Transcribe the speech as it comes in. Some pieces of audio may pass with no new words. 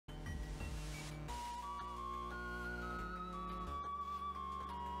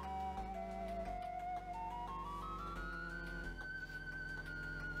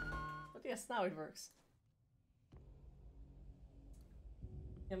Yes, now it works.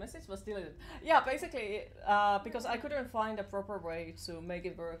 Your message was deleted. Yeah, basically, because I couldn't find a proper way to make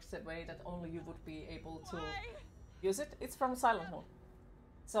it work the way that only you would be able to use it. It's from Silent Hill.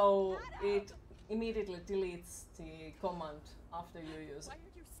 So it immediately deletes the command after you use it. Why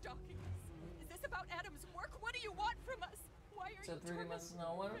are you stalking us? Is this about Adam's work? What do you want from us? Why are So you pretty much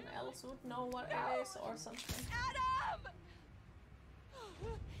no one else would know what it is or something. Adam!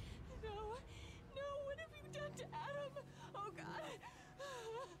 No, no, what have you done to Adam? Oh God.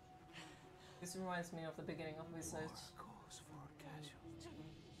 This reminds me of the beginning of Visage.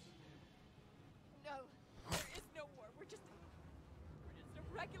 No, there is no war. We're just a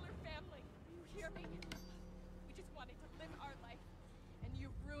regular family. You hear me? We just wanted to live our life, and you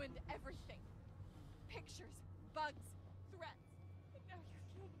ruined everything. Pictures, bugs, threats, and now you're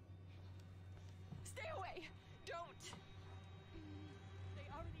killing me. Stay away! Don't! They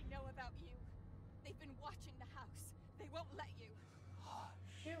already know about you. They've been watching the house. They won't let you.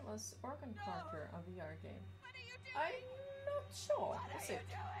 Here was Organ Carter, a VR game. What are you doing? I'm not sure. What Is are you it?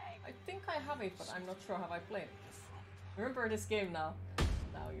 doing? I think I have it, but I'm not sure have I played it. Remember this game now.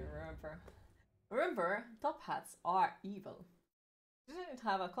 Now you remember. Remember, top hats are evil. Doesn't it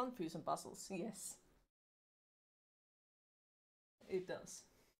have a confusion puzzles? Yes. It does.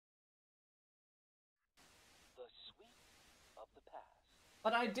 The sweep of the past.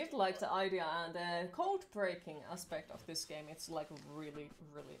 But I did like the idea and the code breaking aspect of this game. It's like really,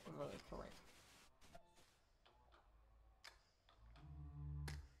 really, really correct.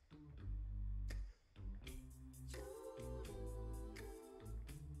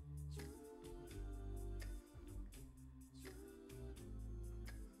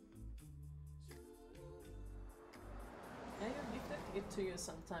 Yeah, you gifted it to you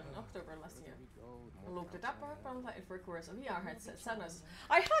sometime in October last year. Looked it up, apparently it requires a VR headset. Sadness.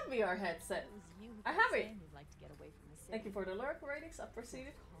 I have VR headset! I have it! Thank you for the lurk ratings, appreciate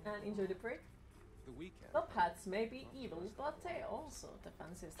it, and enjoy the break. The weekend. Top hats may be evil, but they are also the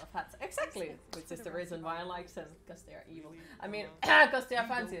fanciest of hats. Exactly! Which is the reason why I like them, because they are evil. I mean, because they are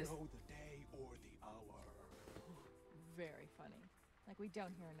fanciest. Know the day or the hour. Very funny. Like we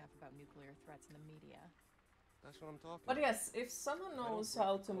don't hear enough about nuclear threats in the media. That's what I'm talking But about. yes, if someone knows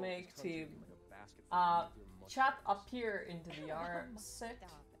how to make the the chat appear in the VR set,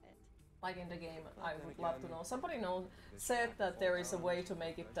 like in the game, I would love to know. Somebody said that there is a way to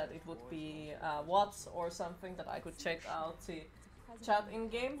make it that it would be watts or something that I could check out the chat in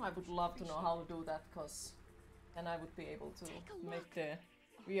game. I would love to know how to do that, because then I would be able to make the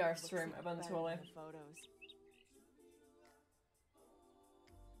VR stream eventually.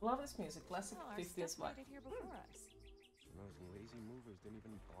 Love this music, classic 50s vibe. Those lazy movers didn't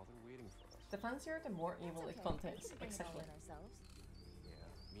even bother waiting for us. The fancier, the more evil it contains. Exactly. Yeah,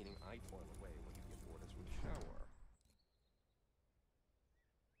 meaning I toil away when you give orders from the shower.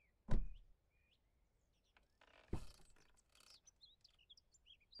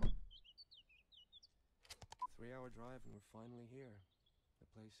 Three-hour drive and we're finally here. The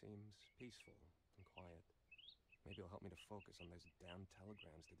place seems peaceful and quiet. Maybe it'll help me to focus on those damn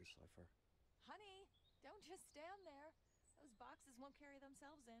telegrams to decipher. Honey, don't just stand there. Those boxes won't carry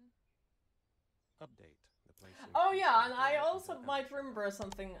themselves in. Update. The place seems Oh peaceful yeah, and I quiet also until might after. remember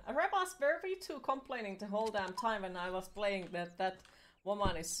something. Reb was very too complaining the whole damn time when I was playing that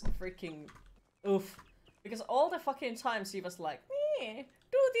woman is freaking oof. Because all the fucking time she was like, meh,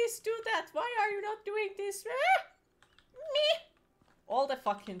 do this, do that, why are you not doing this? Meh. All the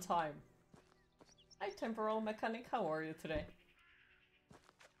fucking time. Hi temporal mechanic, how are you today?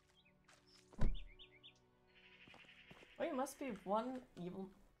 Oh, you must be one evil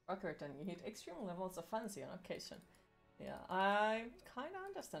fucker then. You hit extreme levels of fancy on occasion. Yeah, I kinda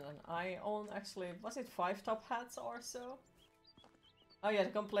understand that. I own actually, was it 5 top hats or so? Oh yeah, the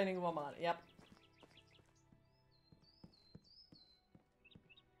complaining woman, yep.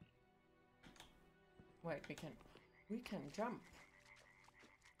 Wait, we can jump.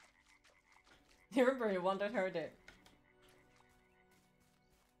 You remember you wanted her there.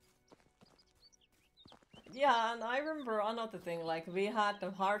 Yeah, and I remember another thing, like we had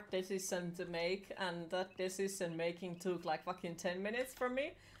a hard decision to make and that decision making took like fucking 10 minutes for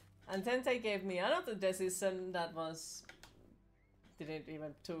me. And then they gave me another decision that was... didn't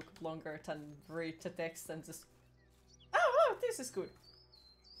even took longer than read the text and just... Oh, this is good.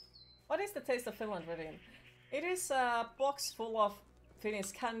 What is the taste of Finland within? It is a box full of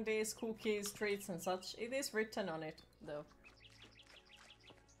Finnish candies, cookies, treats and such. It is written on it, though.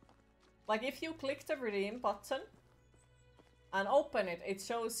 Like, if you click the redeem button and open it, it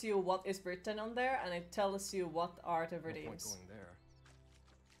shows you what is written on there and it tells you what are the No point redeems. going there.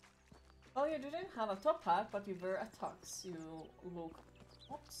 Oh, you didn't have a top hat, but you wear a tux. You look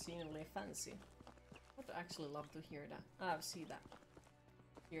obscenely fancy. I would actually love to hear that. See that.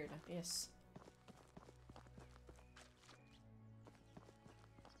 Hear that, yes.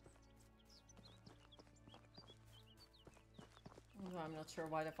 I'm not sure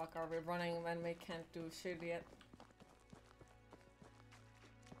why the fuck are we running when we can't do shit yet.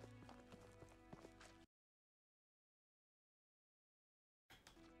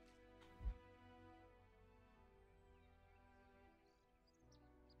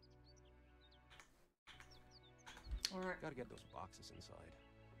 Alright. Gotta get those boxes inside.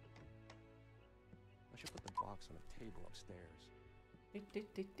 I should put the box on a table upstairs.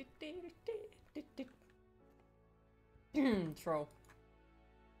 Throw.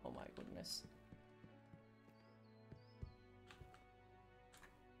 Oh my goodness.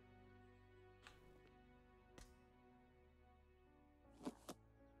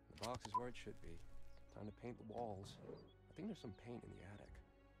 The box is where it should be. Time to paint the walls. I think there's some paint in the attic.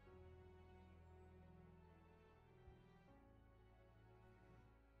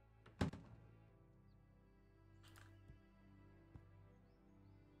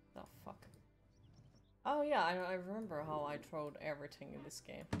 The fuck. Oh yeah, I remember how I throwed everything in this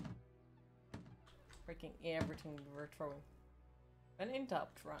game. Freaking everything we were throwing. An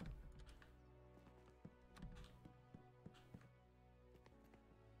in-depth run.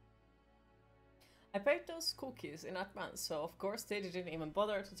 I baked those cookies in advance, so of course they didn't even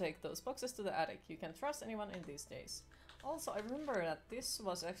bother to take those boxes to the attic. You can trust anyone in these days. Also, I remember that this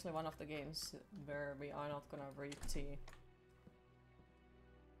was actually one of the games where we are not gonna read the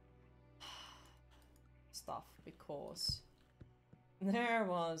stuff, because there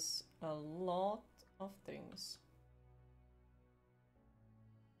was a lot of things.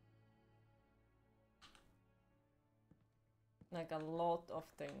 Like a lot of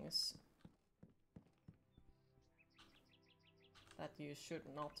things that you should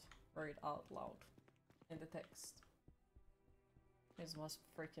not read out loud in the text. This was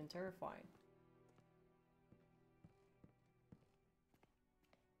freaking terrifying.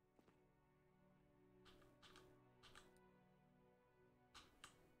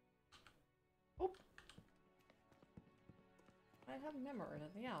 Oop. I have memory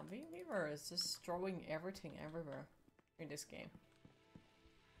that, yeah, we were just throwing everything everywhere in this game.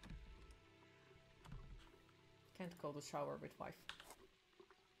 Can't go to shower with wife.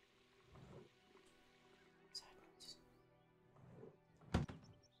 Silence.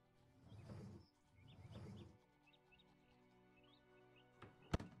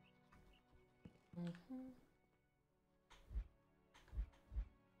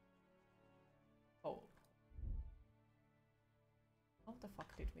 Oh. How the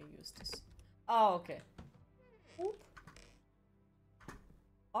fuck did we use this? Oh, okay. Oop.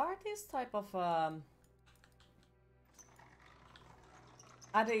 Are these type of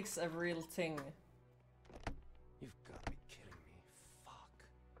attics a real thing? You've got to be kidding me. Fuck.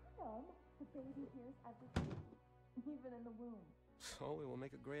 Mom, the baby hears everything, even in the womb. So we will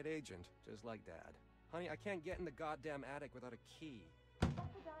make a great agent, just like Dad. Honey, I can't get in the goddamn attic without a key. That's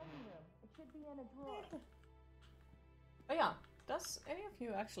the dining room. It should be in a drawer. Oh yeah, does any of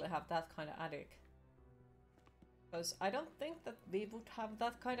you actually have that kind of attic? Because I don't think that we would have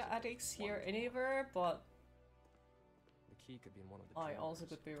that kind of attics here anywhere, but The key could be in one of the I drawers. also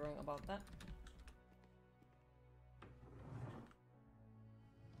could be wrong about that.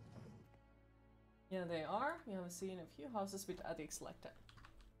 Yeah, they are. We have seen a few houses with attics like that.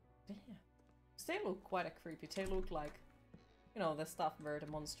 Damn. They look quite a creepy. They look like, you know, the stuff where the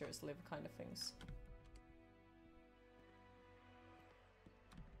monsters live kind of things.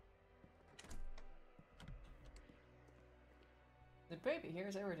 The baby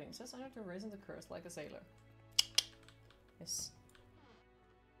hears everything. Says I have to raise the curse like a sailor. Yes.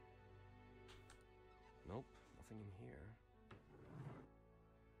 Nope, nothing in here.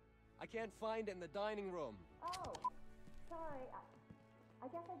 I can't find it in the dining room. Oh, sorry. I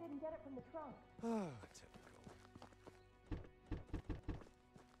guess I didn't get it from the trunk. Typical.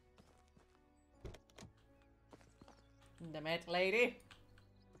 The mad lady.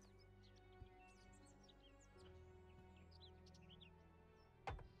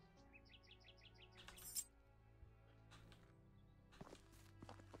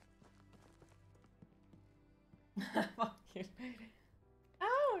 Fuck you.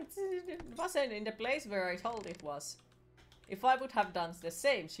 Oh, it wasn't in the place where I told it was. If I would have done the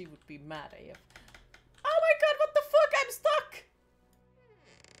same, she would be mad AF. Oh my god, what the fuck? I'm stuck!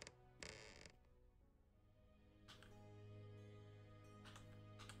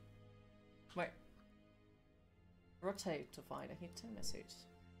 Wait. Rotate to find a hidden message.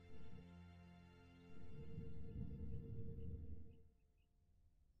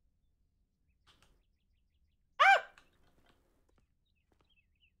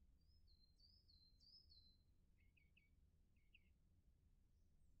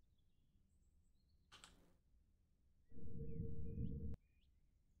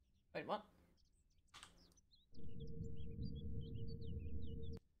 Wait, what?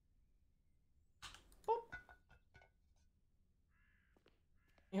 Boop.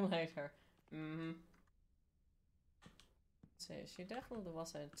 You later. Mm-hmm. So she definitely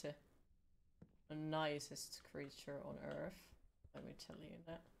wasn't the nicest creature on Earth. Let me tell you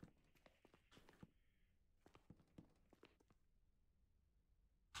that.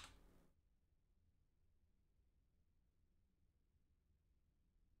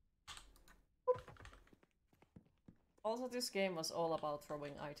 Also, this game was all about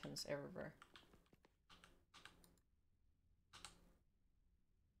throwing items everywhere.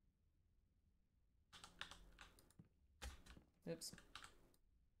 Oops.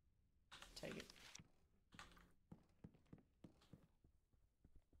 Take it.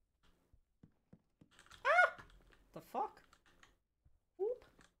 Ah! The fuck? Whoop.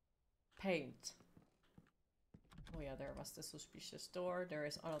 Paint. Oh yeah, there was the suspicious door. There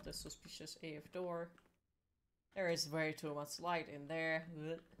is another suspicious AF door. There is way too much light in there.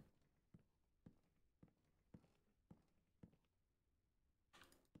 Ugh.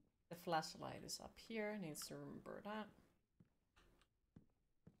 The flashlight is up here. Needs to remember that.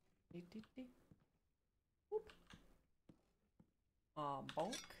 Whoop.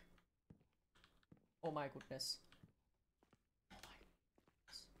 Bonk. Oh my goodness. Oh my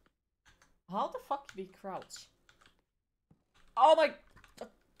goodness. How the fuck did he crouch? Oh my...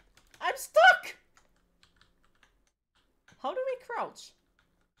 I'm stuck! How do we crouch?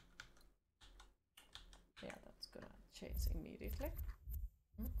 Yeah, that's gonna change immediately.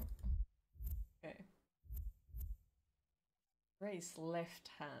 Okay. Raise left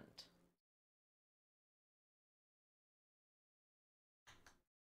hand.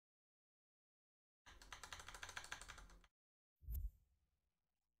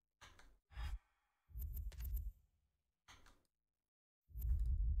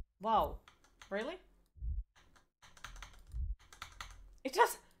 Wow. Really? It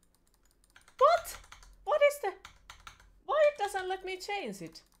does... What? What is the... Why it doesn't let me change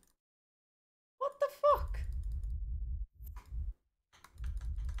it? What the fuck?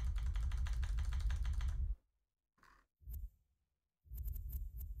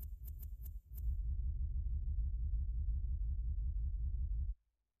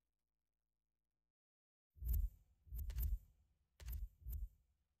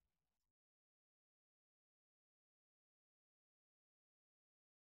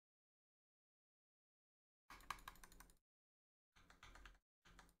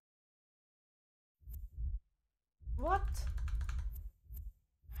 What?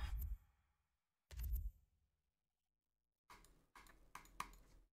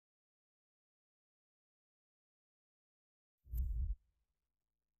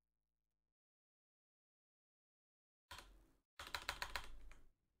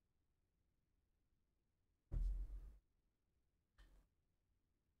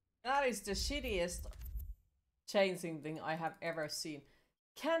 That is the shittiest changing thing I have ever seen.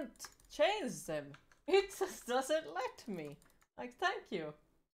 Can't change them. It just doesn't let me. Like, thank you.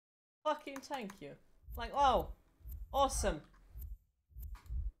 Fucking thank you. Like, oh, awesome.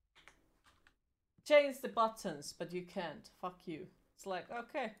 Change the buttons, but you can't. Fuck you. It's like,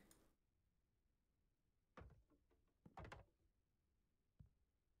 okay.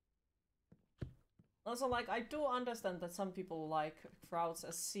 Also, like, I do understand that some people like crowds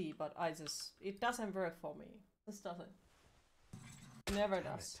as C, but it doesn't work for me. This doesn't. Never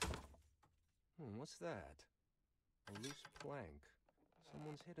does. What's that? A loose plank.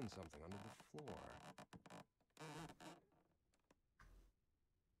 Someone's hidden something under the floor.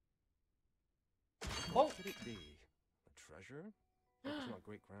 Oh! What could it be? A treasure? It's not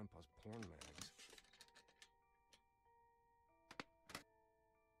great-grandpa's porn mags.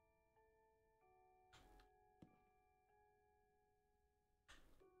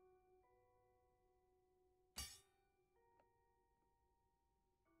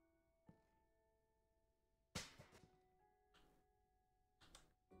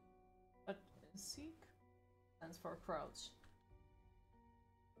 But seek stands for crouch.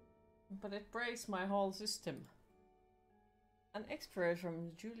 But it breaks my whole system. An expert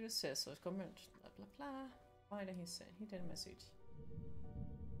from Julius Caesar's comment. Blah blah blah. Why did he say? He didn't message.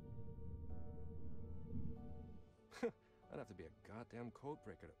 I'd have to be a goddamn code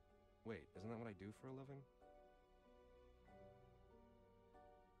breaker to... Wait, isn't that what I do for a living?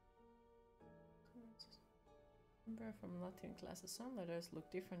 Remember from Latin classes, some letters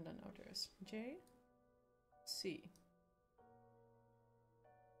look different than others. J, C.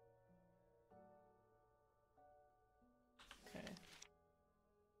 Okay.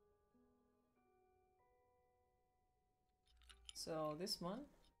 So this one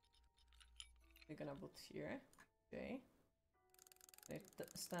we're gonna put here J. It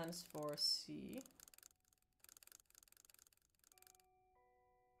stands for C.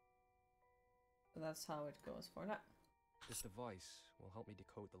 So that's how it goes for that. This device will help me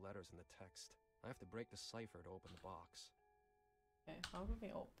decode the letters in the text. I have to break the cipher to open the box. Okay, how do we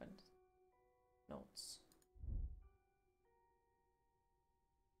open notes?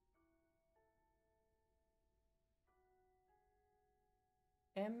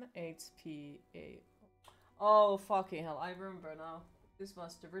 MHPA. Oh, fucking hell, I remember now. This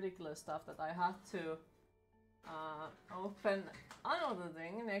was the ridiculous stuff that I had to open another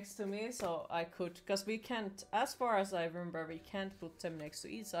thing next to me so I could, because we can't, as far as I remember, we can't put them next to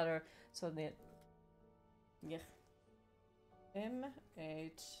each other, so the yeah. MHPAO.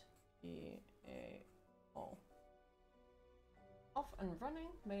 Off and running.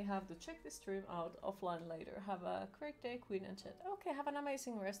 May have to check the stream out offline later. Have a great day, Queen and Chat. Okay, have an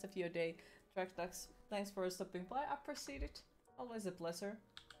amazing rest of your day. TrackDucks, thanks for stopping by. I appreciate it. Always a pleasure.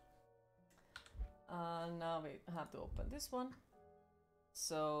 Now we have to open this one.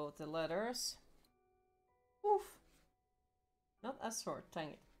 So the letters. Oof. Not as short, dang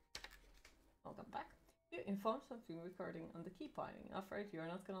it. Welcome back. You informed something recording on the key binding. Afraid you're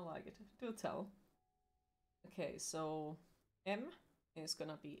not gonna like it. Do tell. Okay, so M is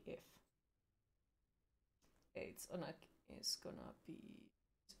gonna be if. H is gonna be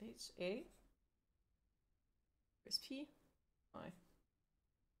H A. Where's P? I.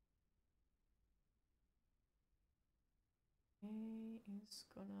 A is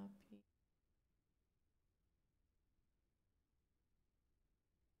gonna be.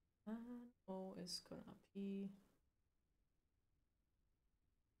 And O is gonna be.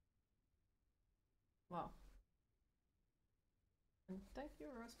 Wow. And thank you,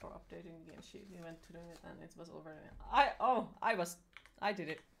 Rose, for updating the game sheet. We went to doing it and it was over. I did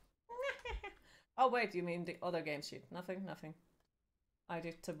it. Oh wait, you mean the other game sheet? Nothing. I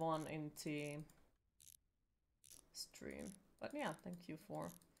did the one in the stream. But yeah, thank you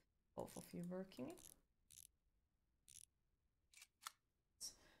for both of you working it.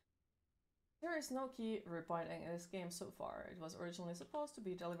 There is no key rebinding in this game so far. It was originally supposed to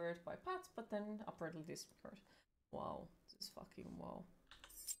be delivered by Pat, but then apparently disappeared. Wow, this is fucking wow.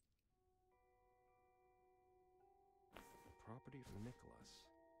 The property of Nicholas.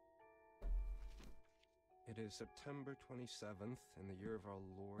 It is September 27th in the year of our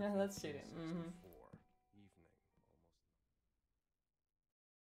Lord. Yeah, that's cheating. 1864. Evening,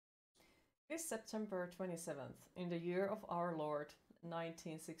 almost. This September 27th in the year of our Lord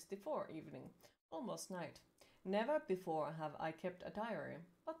 1964 evening, almost night. Never before have I kept a diary,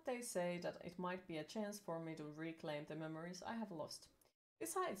 but they say that it might be a chance for me to reclaim the memories I have lost.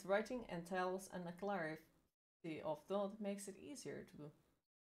 Besides, writing entails and a clarity of thought makes it easier to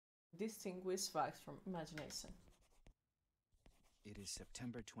distinguish facts from imagination. It is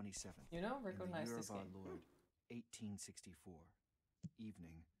September 27th. You know, recognize in the year this of our game. Lord, 1864.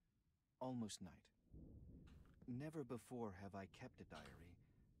 Evening, almost night. Never before have I kept a diary,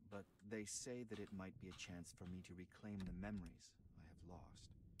 but they say that it might be a chance for me to reclaim the memories I have lost.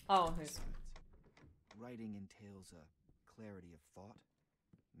 Oh, his. Besides, writing entails a clarity of thought,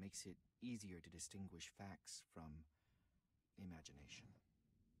 makes it easier to distinguish facts from imagination.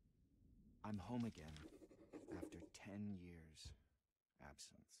 I'm home again after 10 years'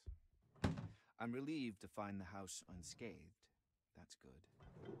 absence. I'm relieved to find the house unscathed. That's good.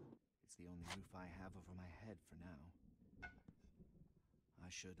 It's the only roof I have over my head for now. I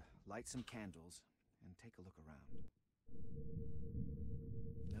should light some candles and take a look around.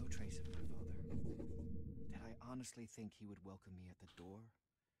 No trace of my father. Did I honestly think he would welcome me at the door?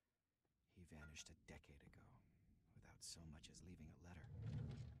 He vanished a decade ago, without so much as leaving a letter.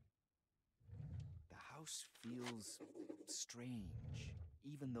 The house feels strange,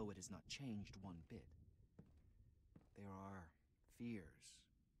 even though it has not changed one bit. There are fears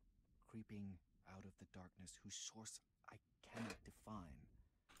creeping out of the darkness whose source I cannot define.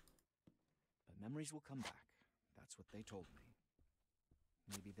 But memories will come back. That's what they told me.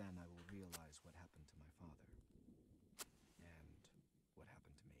 Maybe then I will realize what happened to my father. And what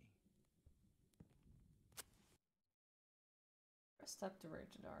happened to me. First step to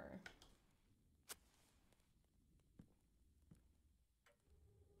read the diary.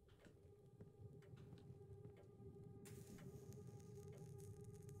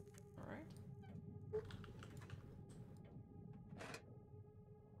 Alright.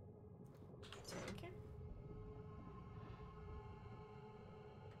 Take it.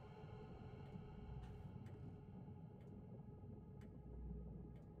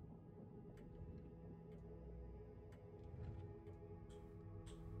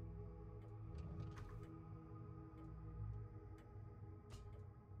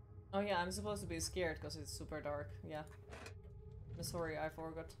 Oh yeah, I'm supposed to be scared because it's super dark. Yeah. I'm sorry, I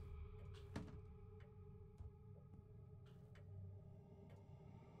forgot.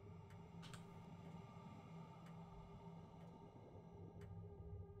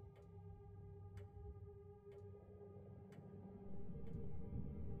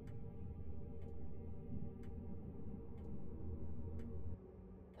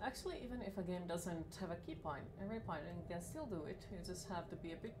 Actually, even if a game doesn't have a key point, every binding can still do it. You just have to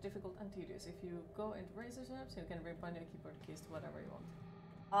be a bit difficult and tedious. If you go into razor tabs, you can rebind your keyboard keys to whatever you want.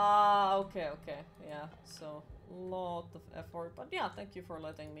 Ah, okay, yeah. So, lot of effort, but yeah, thank you for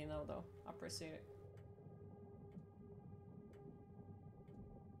letting me know, though. Appreciate it.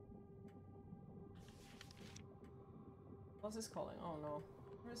 What's this calling? Oh no.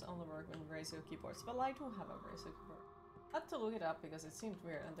 Where's on the work with Razor keyboards? Well, I do have a Razor keyboard. I had to look it up because it seemed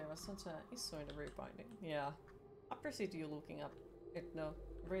weird and there was such an issue in the rebinding. Yeah. I appreciate you looking up it, no.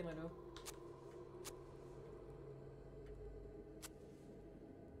 Really do.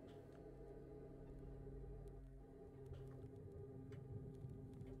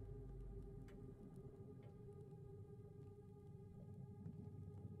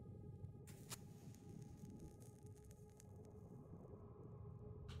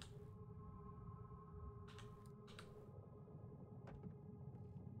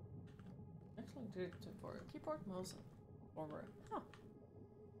 Did it for keyboard, mouse, forward. Huh.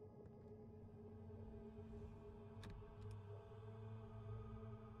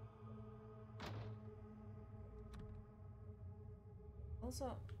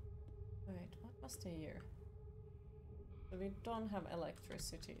 Also, wait, what was the year? So we don't have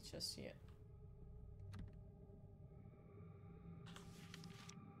electricity just yet.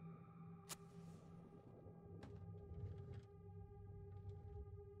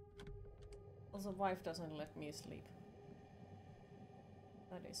 Also, wife doesn't let me sleep.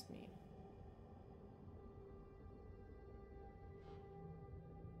 That is me.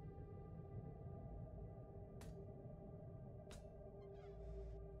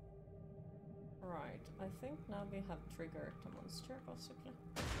 Right, I think now we have triggered the monster, possibly.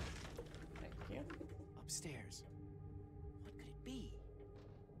 Thank you. Upstairs. What could it be?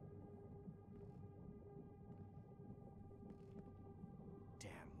 Damn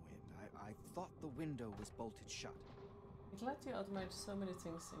wind. I thought the window was bolted shut. It let you automate so many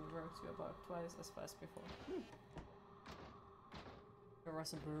things and worked you about twice as fast before. There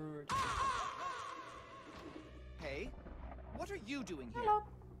was a bird. Hey, what are you doing here? Hello.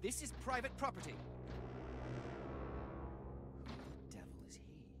 This is private property. Who the devil is he?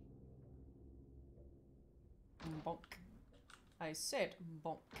 Bonk. I said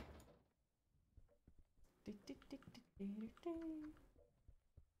bonk.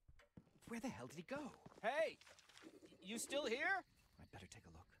 Where the hell did he go? Hey! You still here? I'd better take a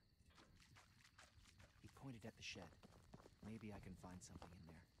look. He pointed at the shed. Maybe I can find something in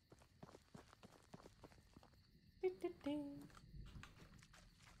there.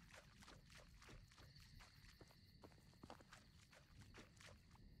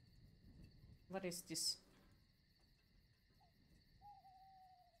 What is this?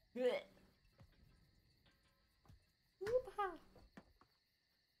 Blech. Whoop-ha.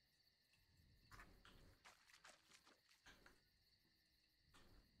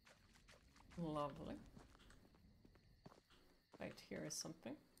 Lovely. Right, here is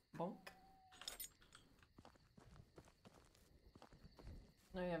something. Bonk.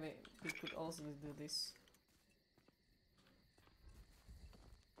 Now yeah, we could also do this.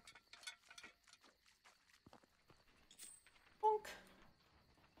 Bonk!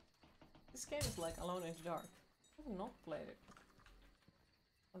 This game is like Alone in the Dark. I have not played it.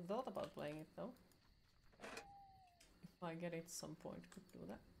 I thought about playing it though. If I get it at some point, could do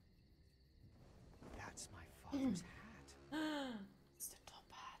that. That's my father's hat. It's the top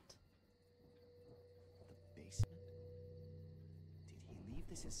hat. The basement? Did he leave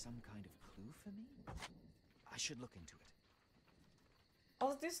this as some kind of clue for me? I should look into it.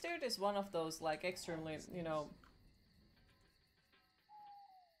 Oh, this dude is one of those like extremely, you know.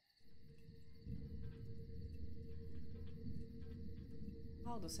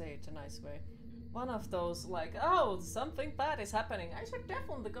 How to say it a nice way? One of those like, oh, something bad is happening. I should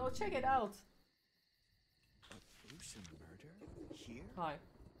definitely go check it out. A gruesome murder? Here? Hi.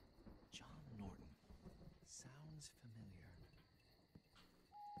 John Norton. Sounds familiar.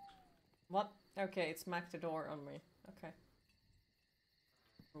 What? Okay, it smacked the door on me. Okay.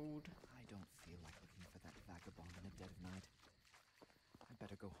 Rude. I don't feel like looking for that vagabond in the dead of night. I'd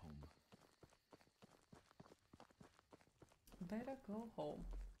better go home. Better go home.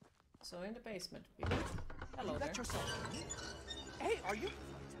 So in the basement, people. Hello there. Let yourself. Hey, are you?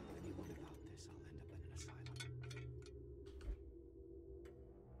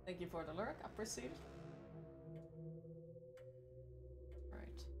 Thank you for the lurk, appreciate it.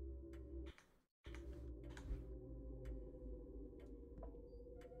 Right.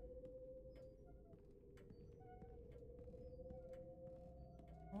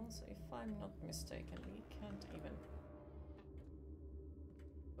 Also, if I'm not mistaken, we can't even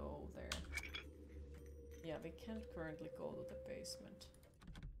go there. Yeah, we can't currently go to the basement.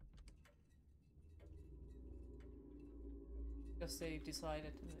 Because they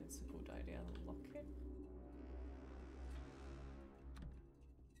decided it's a good idea to lock it.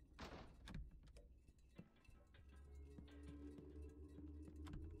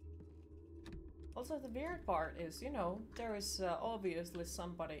 Also, the weird part is, you know, there is obviously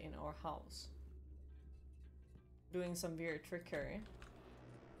somebody in our house doing some weird trickery.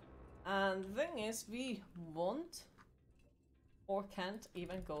 And the thing is, we won't or can't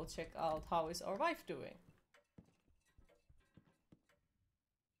even go check out how is our wife doing.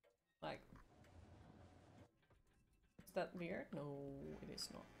 Like, is that weird? No, it is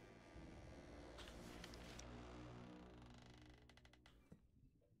not.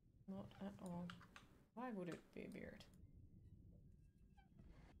 Not at all. Why would it be weird?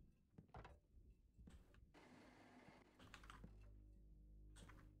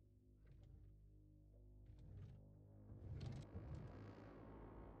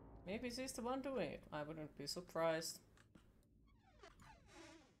 Maybe she's the one doing it. I wouldn't be surprised.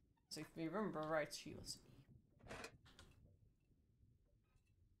 So if we remember right, she was mean.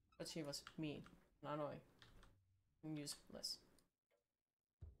 But she was mean and annoying and useless.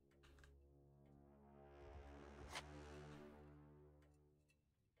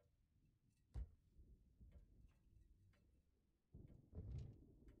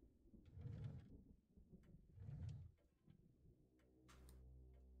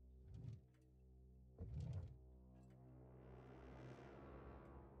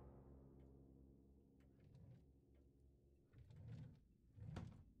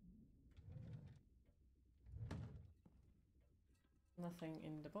 Nothing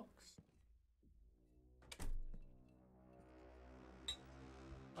in the box.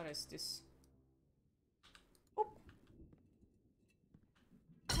 What is this? Oh,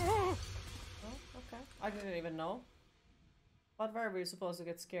 oh, okay. I didn't even know. But where were we supposed to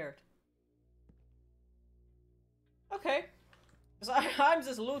get scared? Okay. Because I'm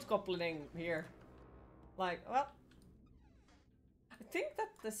just loot goblining here. Like, well. I think that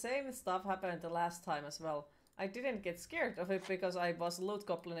the same stuff happened the last time as well. I didn't get scared of it because I was loot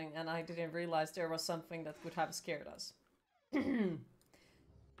goblining and I didn't realize there was something that could have scared us.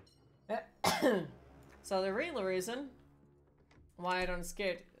 So the real reason why I don't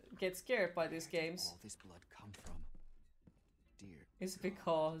get scared by these games All this blood come from, dear, is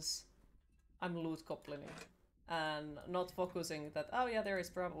because I'm loot goblining and not focusing that, oh yeah, there is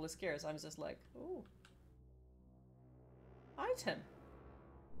probably scares. I'm just like, ooh, item.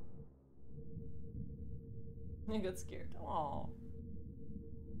 I got scared. Aww.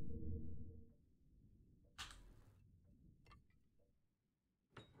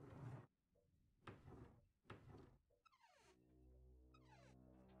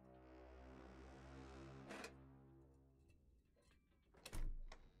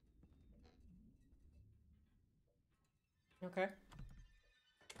 Okay.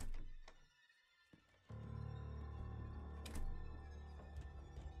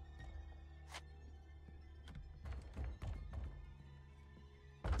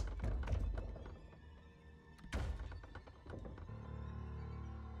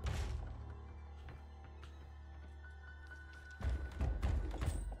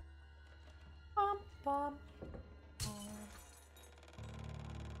 Bum. We'll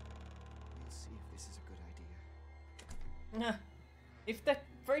see if this is a good idea. If the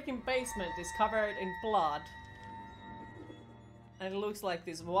freaking basement is covered in blood and it looks like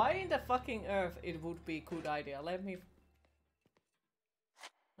this, why in the fucking earth it would be a good idea? Let me...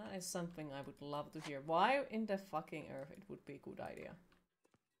 That is something I would love to hear. Why in the fucking earth it would be a good idea?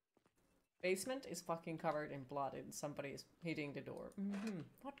 Basement is fucking covered in blood and somebody is hitting the door.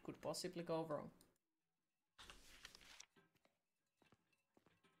 What could possibly go wrong?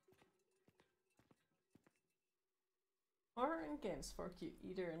 Horror in games for Q,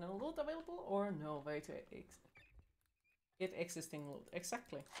 either no loot available or no way to get existing loot.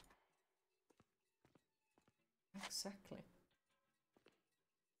 Exactly. Exactly.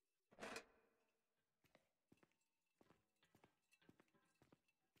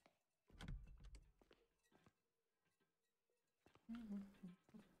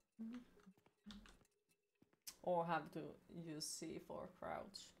 Or have to use C for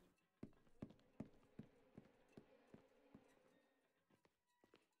crouch.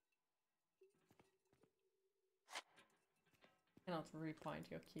 cannot rebind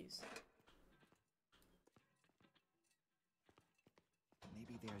your keys.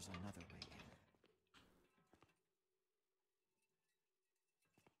 Maybe there's another way in.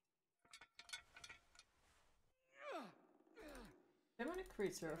 Demonic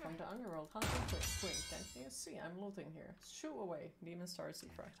creature from the underworld hunting Queen. Can't you see? I'm looting here. Shoo away. Demon starts to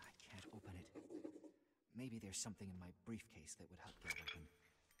Damn cry. it, I can't open it. Maybe there's something in my briefcase that would help get it open.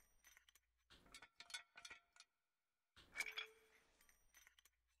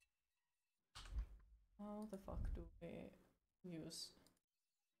 How the fuck do we use...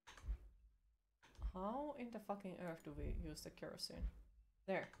 How in the fucking earth do we use the kerosene?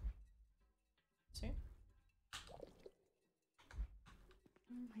 There. See?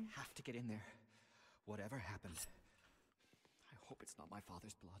 I have to get in there. Whatever happened. I hope it's not my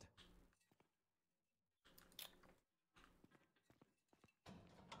father's blood.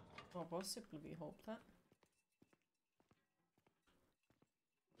 Or possibly we hope that.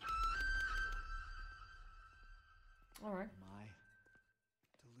 Alright. Am I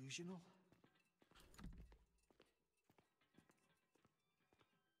delusional?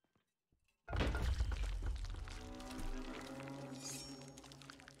 What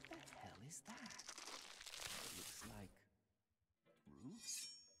the hell is that? Looks like roots?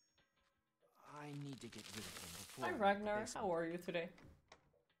 I need to get rid of them before. Hi Ragnar, how are you today?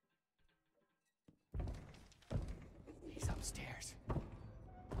 He's upstairs.